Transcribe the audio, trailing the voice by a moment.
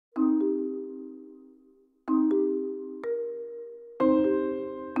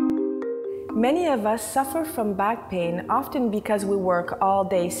Many of us suffer from back pain often because we work all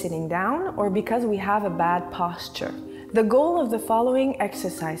day sitting down or because we have a bad posture. The goal of the following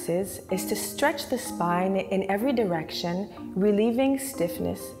exercises is to stretch the spine in every direction, relieving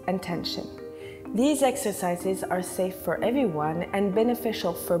stiffness and tension. These exercises are safe for everyone and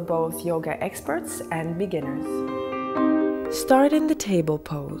beneficial for both yoga experts and beginners. Start in the table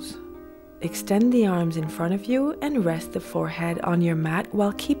pose. Extend the arms in front of you and rest the forehead on your mat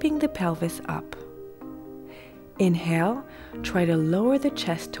while keeping the pelvis up. Inhale, try to lower the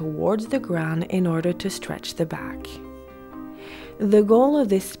chest towards the ground in order to stretch the back. The goal of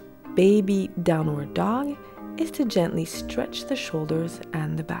this baby downward dog is to gently stretch the shoulders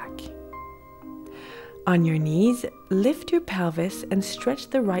and the back. On your knees, lift your pelvis and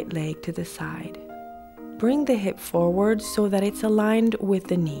stretch the right leg to the side. Bring the hip forward so that it's aligned with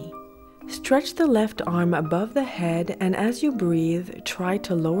the knee. Stretch the left arm above the head, and as you breathe, try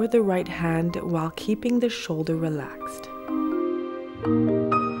to lower the right hand while keeping the shoulder relaxed.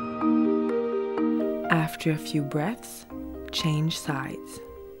 After a few breaths, change sides.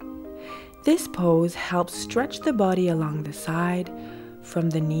 This pose helps stretch the body along the side,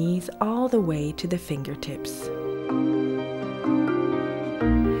 from the knees all the way to the fingertips.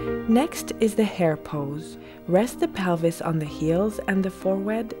 Next is the hare pose. Rest the pelvis on the heels and the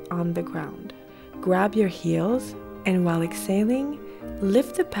forehead on the ground. Grab your heels and while exhaling,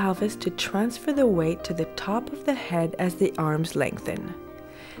 lift the pelvis to transfer the weight to the top of the head as the arms lengthen.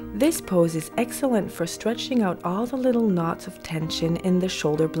 This pose is excellent for stretching out all the little knots of tension in the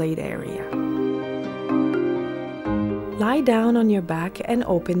shoulder blade area. Lie down on your back and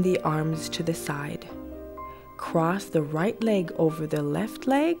open the arms to the side. Cross the right leg over the left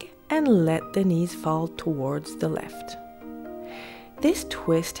leg and let the knees fall towards the left. This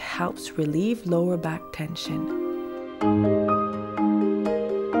twist helps relieve lower back tension.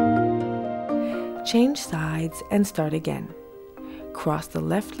 Change sides and start again. Cross the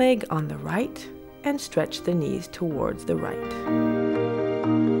left leg on the right and stretch the knees towards the right.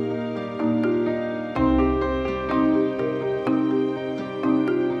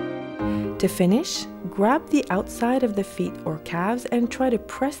 To finish, grab the outside of the feet or calves and try to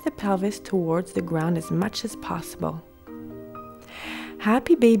press the pelvis towards the ground as much as possible.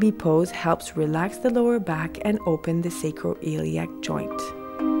 Happy baby pose helps relax the lower back and open the sacroiliac joint.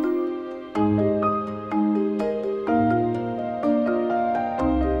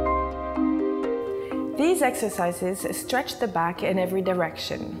 These exercises stretch the back in every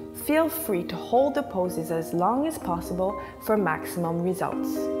direction. Feel free to hold the poses as long as possible for maximum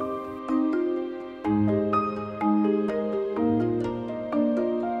results.